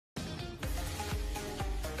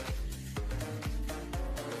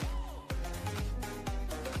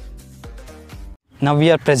Now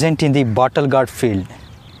we are present in the bottle gourd field.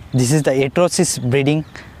 This is the atrocis breeding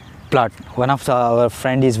plot. One of our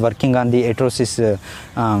friend is working on the atrocis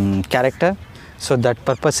character. So that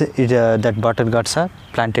purpose that bottle gourds are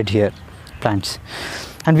planted here, plants.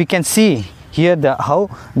 And we can see here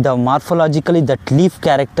how the morphologically that leaf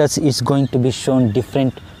characters is going to be shown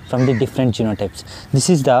different from the different genotypes. This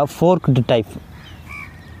is the forked type,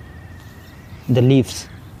 the leaves,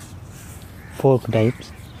 forked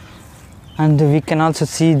types. And we can also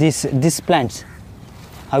see this plants,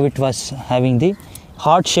 how it was having the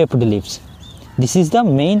heart shaped leaves. This is the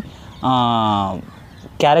main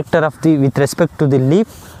character of the, with respect to the leaf,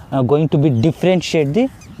 going to be differentiate the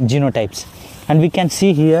genotypes. And we can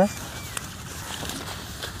see here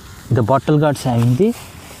the bottle gourds having the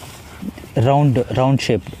round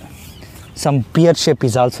shape. Some pear shape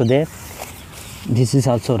is also there. This is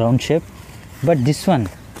also round shape, but this one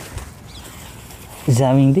is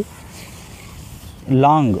having the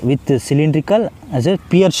long with the cylindrical as a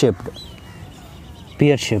pear shaped.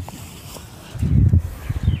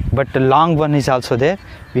 But the long one is also there.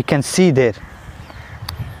 We can see there.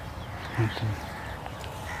 Okay.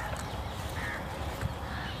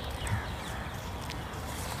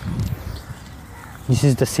 This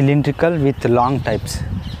is the cylindrical with long types.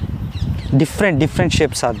 Different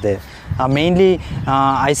shapes are there. Mainly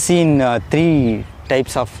I seen 3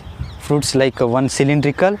 types of fruits, like one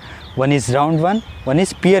cylindrical, one is round one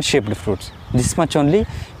is pear shaped fruits. This much only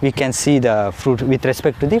we can see the fruit with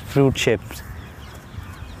respect to the fruit shapes.